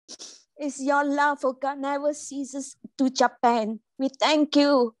 It's your love, oh God, never ceases to Japan. We thank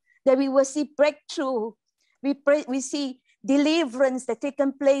you that we will see breakthrough. We see deliverance that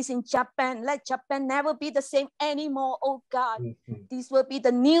taken place in Japan. Let Japan never be the same anymore, oh God. This will be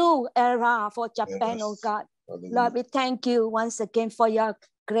the new era for Japan, oh God. Lord, we thank you once again for your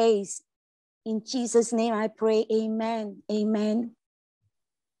grace. In Jesus' name I pray, amen, amen.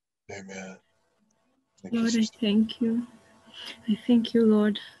 Amen. Lord, I thank you. I thank you,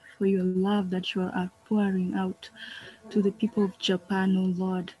 Lord, for your love that you are pouring out to the people of Japan, oh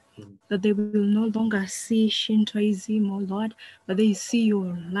Lord, that they will no longer see Shintoism, oh Lord, but they see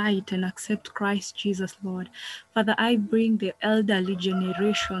your light and accept Christ Jesus, Lord. Father, I bring the elderly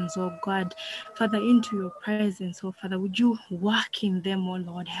generations, oh God, Father, into your presence, oh Father. Would you work in them, oh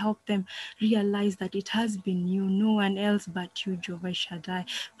Lord? Help them realize that it has been you, no one else but you, Jehovah Shaddai.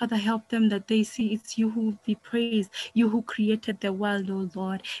 Father, help them that they see it's you who will be praised, you who created the world, oh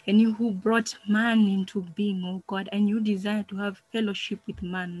Lord, and you who brought man into being, oh God, and you desire to have fellowship with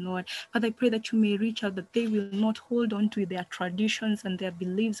man, Lord. Father, I pray that you may reach out, that they will not hold on to their traditions and their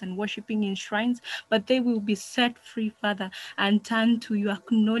beliefs and worshiping in shrines, but they will be set free, Father, and turn to you,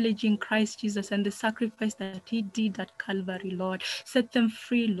 acknowledging Christ Jesus and the sacrifice that he did at Calvary, Lord. Set them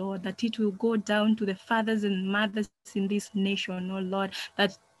free, Lord, that it will go down to the fathers and mothers in this nation, oh Lord,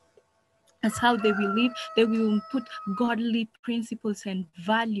 that that's how they will live. They will put godly principles and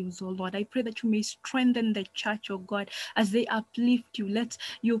values, oh Lord. I pray that you may strengthen the church, oh God, as they uplift you. Let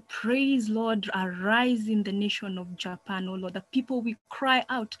your praise, Lord, arise in the nation of Japan, oh Lord. The people will cry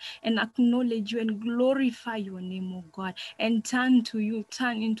out and acknowledge you and glorify your name, oh God, and turn to you,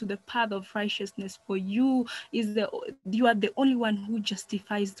 turn into the path of righteousness. For you are the only one who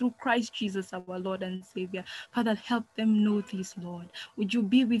justifies through Christ Jesus, our Lord and Savior. Father, help them know this, Lord. Would you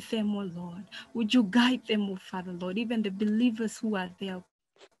be with them, oh Lord? Would you guide them, oh Father, Lord, even the believers who are there,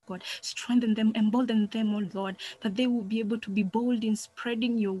 God, strengthen them, embolden them, oh Lord, that they will be able to be bold in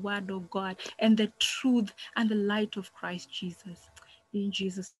spreading your word, oh God, and the truth and the light of Christ Jesus. In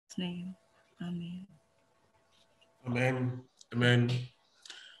Jesus' name, amen. Amen. Amen.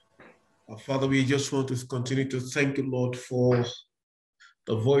 Father, we just want to continue to thank you, Lord, for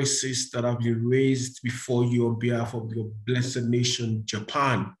the voices that have been raised before you on behalf of your blessed nation,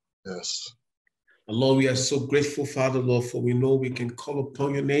 Japan. Yes. And Lord, we are so grateful, Father, Lord, for we know we can call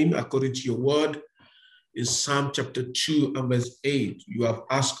upon your name according to your word. In Psalm chapter 2 and verse 8, you have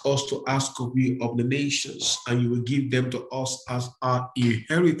asked us to ask of you of the nations, and you will give them to us as our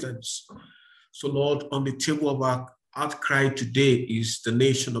inheritance. So, Lord, on the table of our outcry today is the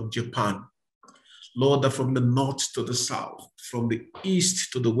nation of Japan. Lord, that from the north to the south, from the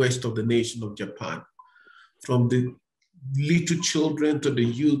east to the west of the nation of Japan, from the little children to the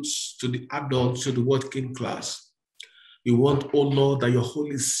youths, to the adults, to the working class. We want, oh Lord, that your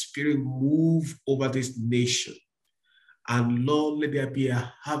Holy Spirit move over this nation. And Lord, let there be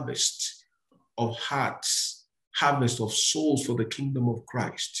a harvest of hearts, harvest of souls for the kingdom of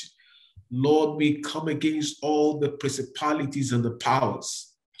Christ. Lord, we come against all the principalities and the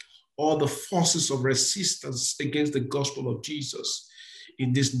powers, all the forces of resistance against the gospel of Jesus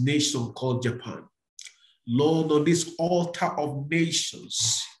in this nation called Japan. Lord, on this altar of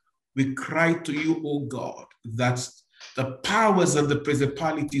nations, we cry to you, O God, that the powers and the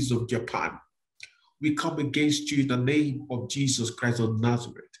principalities of Japan, we come against you in the name of Jesus Christ of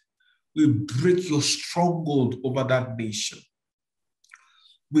Nazareth. We break your stronghold over that nation.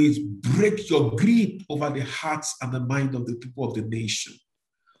 We break your grip over the hearts and the mind of the people of the nation.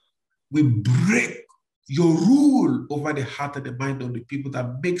 We break your rule over the heart and the mind of the people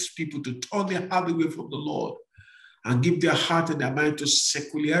that makes people to turn their heart away from the Lord and give their heart and their mind to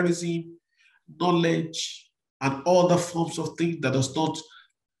secularism, knowledge, and all the forms of things that is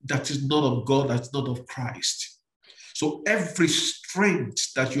not of God, that's not of Christ. So every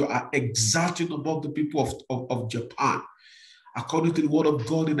strength that you are exerting above the people of Japan, according to the word of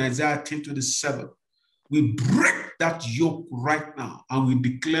God in Isaiah 10:27, we break that yoke right now and we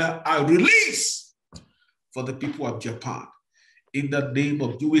declare a release for the people of Japan. In the name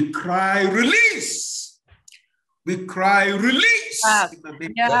of you, we cry, release. We cry release. Yes. In the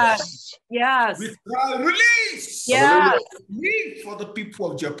name Yes. Yes. We cry release. Yes. Release for the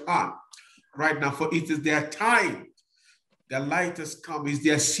people of Japan right now, for it is their time. Their light has come. It's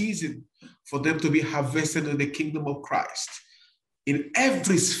their season for them to be harvested in the kingdom of Christ. In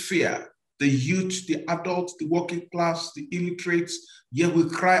every sphere, the youth, the adults, the working class, the illiterates, yet we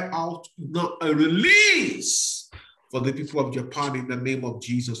cry out, not a release for the people of Japan in the name of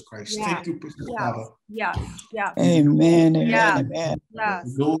Jesus Christ. Yes. Thank you, precious Father. Yes. Yes. Amen. Amen. Yes. Amen. Yes.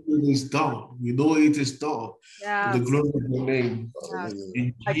 We know it is done. We know it is done. Yes. To the glory of your name. Yes.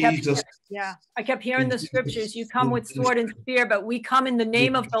 In Jesus. I kept hearing the scriptures. You come with sword and spear, but we come in the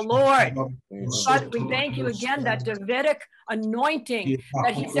name of the Lord. Father, we thank you again, that Davidic anointing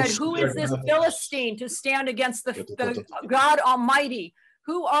that he said, who is this Philistine to stand against the God Almighty?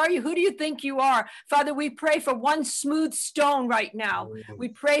 Who are you? Who do you think you are? Father, we pray for one smooth stone right now. We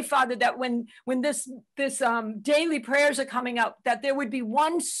pray, Father, that when this daily prayers are coming up, that there would be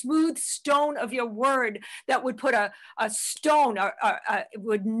one smooth stone of your word that would put a stone,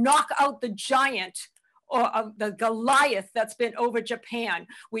 would knock out the giant or of the Goliath that's been over Japan.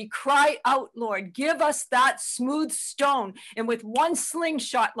 We cry out, Lord, give us that smooth stone. And with one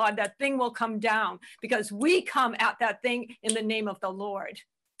slingshot, Lord, that thing will come down, because we come at that thing in the name of the Lord.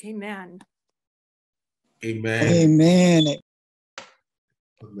 Amen. Amen. Amen.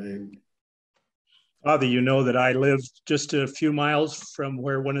 Amen. Father, you know that I live just a few miles from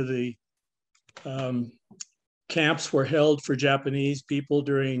where one of the camps were held for Japanese people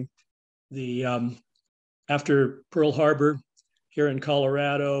during the after Pearl Harbor here in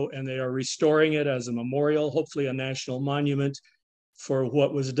Colorado, and they are restoring it as a memorial, hopefully a national monument for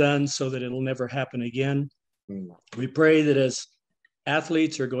what was done so that it'll never happen again. We pray that as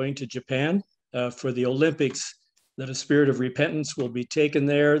athletes are going to Japan for the Olympics, that a spirit of repentance will be taken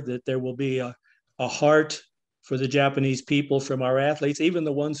there, that there will be a heart for the Japanese people from our athletes, even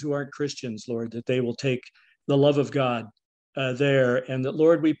the ones who aren't Christians, Lord, that they will take the love of God there. And that,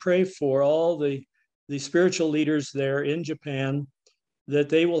 Lord, we pray for all the spiritual leaders there in Japan, that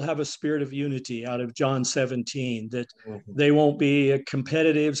they will have a spirit of unity out of John 17, that they won't be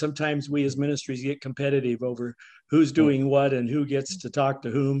competitive. Sometimes we as ministries get competitive over who's doing what and who gets to talk to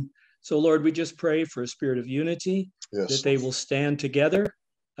whom. So, Lord, we just pray for a spirit of unity, that they will stand together,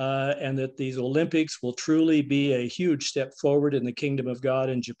 and that these Olympics will truly be a huge step forward in the kingdom of God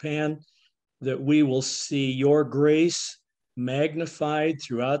in Japan, that we will see your grace magnified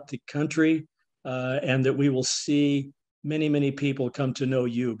throughout the country, and that we will see many, many people come to know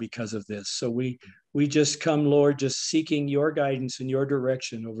you because of this. So we just come, Lord, just seeking your guidance and your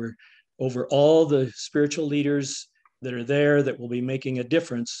direction over all the spiritual leaders that are there that will be making a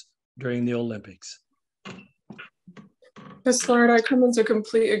difference during the Olympics. Yes, Lord, I come into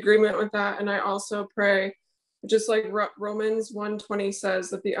complete agreement with that. And I also pray, just like Romans 1:20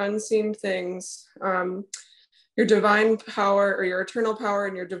 says, that the unseen things, your divine power or your eternal power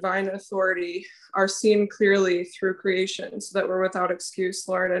and your divine authority are seen clearly through creation, so that we're without excuse,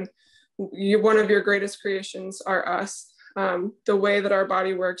 Lord. And one of your greatest creations are us. The way that our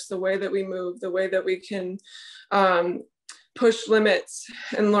body works, the way that we move, the way that we can push limits.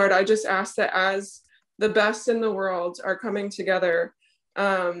 And Lord, I just ask that as the best in the world are coming together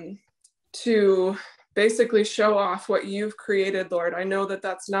to basically show off what you've created, Lord. I know that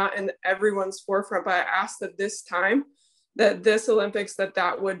that's not in everyone's forefront, but I ask that this time, that this Olympics,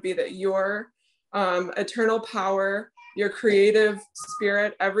 that would be, that your eternal power, your creative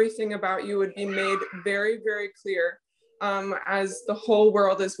spirit, everything about you would be made very, very clear as the whole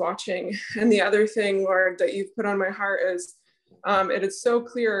world is watching. And the other thing, Lord, that you've put on my heart is, it is so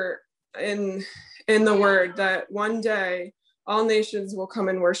clear in the word that one day all nations will come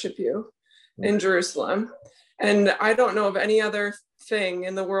and worship you in Jerusalem. And I don't know of any other thing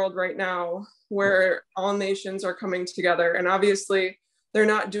in the world right now where all nations are coming together. And obviously they're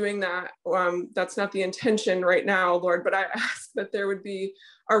not doing that. That's not the intention right now, Lord, but I ask that there would be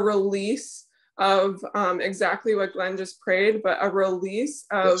a release of exactly what Glenn just prayed, but a release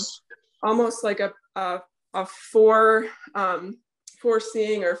of almost like a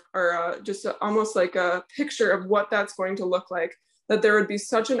foreseeing or just almost like a picture of what that's going to look like, that there would be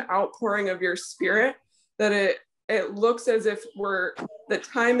such an outpouring of your spirit that it looks as if the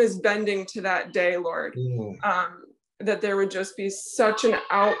time is bending to that day, Lord. That there would just be such an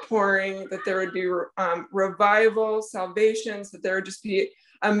outpouring, that there would be revival, salvations, that there would just be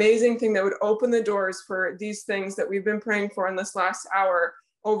amazing thing that would open the doors for these things that we've been praying for in this last hour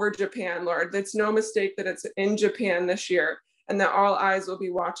over Japan, Lord. It's no mistake that it's in Japan this year, and that all eyes will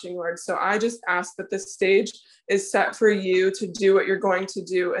be watching, Lord. So I just ask that this stage is set for you to do what you're going to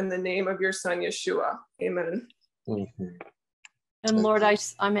do in the name of your son, Yeshua. Amen. Mm-hmm. And Lord,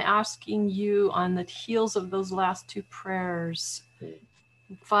 I'm asking you on the heels of those last two prayers,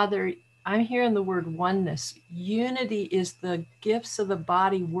 Father, I'm hearing the word oneness. Unity is the gifts of the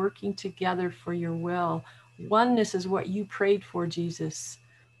body working together for your will. Oneness is what you prayed for, Jesus.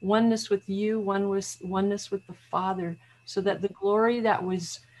 Oneness with you, oneness with the Father, so that the glory that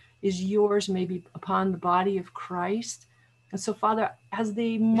is yours may be upon the body of Christ. And so, Father, as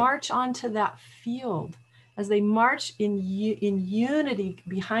they march onto that field, as they march in unity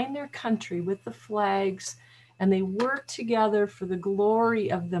behind their country with the flags, and they work together for the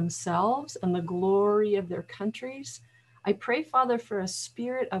glory of themselves and the glory of their countries, I pray, Father, for a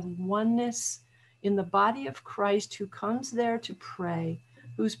spirit of oneness in the body of Christ who comes there to pray,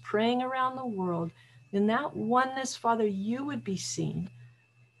 who's praying around the world. In that oneness, Father, you would be seen.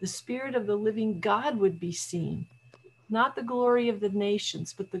 The Spirit of the living God would be seen. Not the glory of the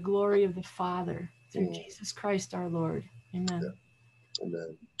nations, but the glory of the Father through Jesus Christ our Lord. Amen. Yeah.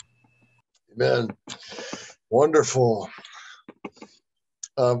 Amen. Amen. Wonderful.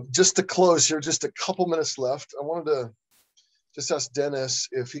 Just to close here, just a couple minutes left. I wanted to just ask Dennis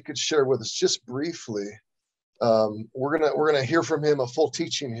if he could share with us just briefly. We're gonna hear from him a full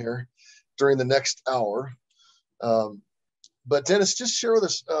teaching here during the next hour. But Dennis, just share with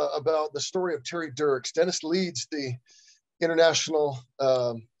us about the story of Terry Dirks. Dennis leads the International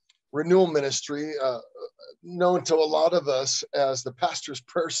Renewal Ministry, known to a lot of us as the Pastor's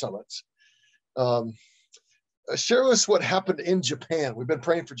Prayer Summits. Share with us what happened in Japan. We've been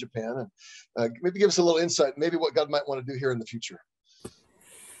praying for Japan, and maybe give us a little insight, maybe what God might want to do here in the future.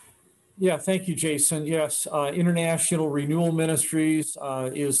 Yeah, thank you, Jason. Yes, International Renewal Ministries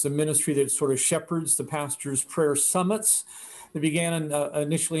is the ministry that sort of shepherds the Pastor's Prayer Summits. It began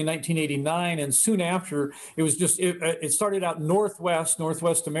initially in 1989, and soon after, it was just, it started out Northwest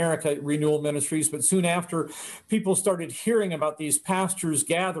America Renewal Ministries, but soon after, people started hearing about these pastors'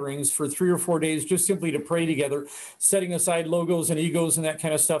 gatherings for 3 or 4 days, just simply to pray together, setting aside logos and egos and that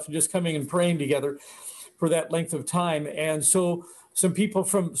kind of stuff, and just coming and praying together for that length of time. And so some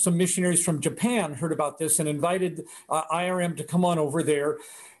missionaries from Japan heard about this and invited IRM to come on over there.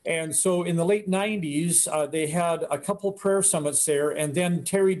 And so in the late 90s, they had a couple prayer summits there. And then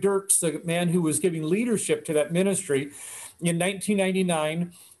Terry Dirks, the man who was giving leadership to that ministry in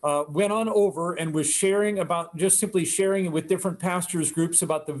 1999, went on over and was sharing with different pastors groups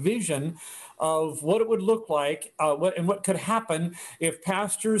about the vision of what it would look like, what could happen if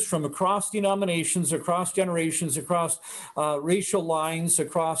pastors from across denominations, across generations, across racial lines,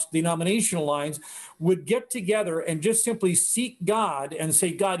 across denominational lines, would get together and just simply seek God and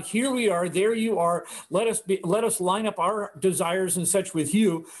say, God, here we are, there you are, let us line up our desires and such with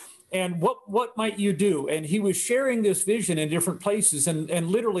you. And what might you do? And he was sharing this vision in different places. And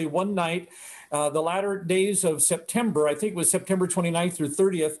literally one night, the latter days of September, I think it was September 29th or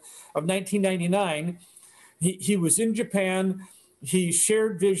 30th of 1999, he was in Japan. He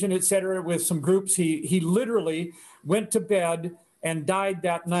shared vision, et cetera, with some groups. He literally went to bed and died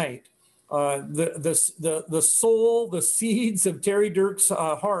that night. The soul, the seeds of Terry Dirks'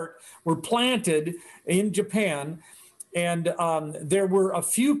 heart were planted in Japan. And there were a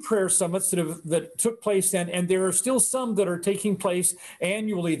few prayer summits that took place then, and there are still some that are taking place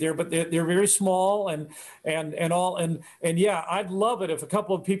annually there, but they're very small and yeah, I'd love it if a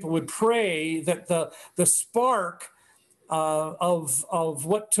couple of people would pray that the spark of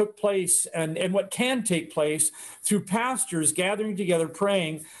what took place and what can take place through pastors gathering together,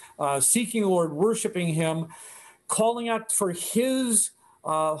 praying, seeking the Lord, worshiping Him, calling out for His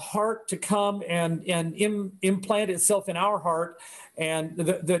heart to come and implant itself in our heart, and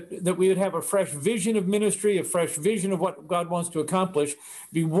that we would have a fresh vision of ministry, a fresh vision of what God wants to accomplish.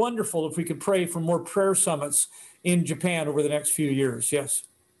 It'd be wonderful if we could pray for more prayer summits in Japan over the next few years. Yes.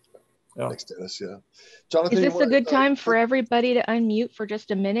 Yeah. Thanks, Dennis. Yeah. Jonathan, is this a good time for everybody to unmute for just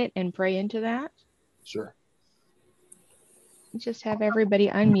a minute and pray into that? Sure. Just have everybody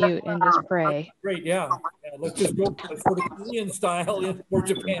unmute and just pray. Great, yeah. Let's just go for the Korean style for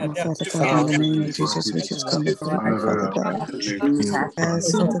Japan. Yeah. Father God, in the name of Jesus, we just come before you, Father God. As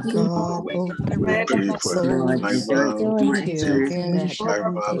the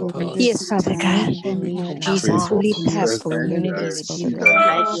God, yes, Father God. Jesus, we lift up believing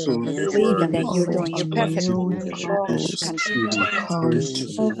that you're doing your perfect will in your country.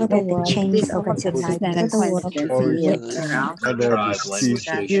 That the change of the life that every tribe, language,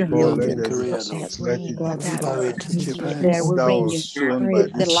 nation. There will be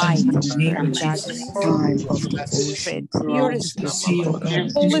the light of darkness. Time of devotion,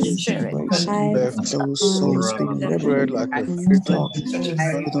 Holy Spirit, those souls being liberated from darkness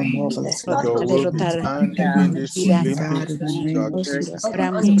to the marvelous light. a derrotar God, in the name of Jesus,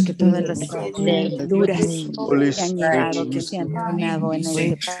 oramos porque todas las verduras que han llegado, que se han terminado en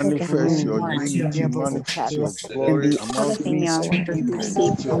este Señor,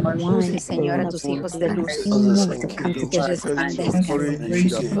 así como puse, Señor, a tus hijos de luz, que resplandezcan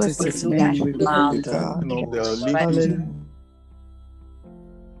este lugar.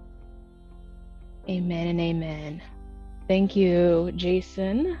 Amen and amen. Thank you,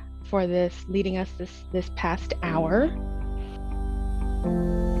 Jason, for leading us this past hour.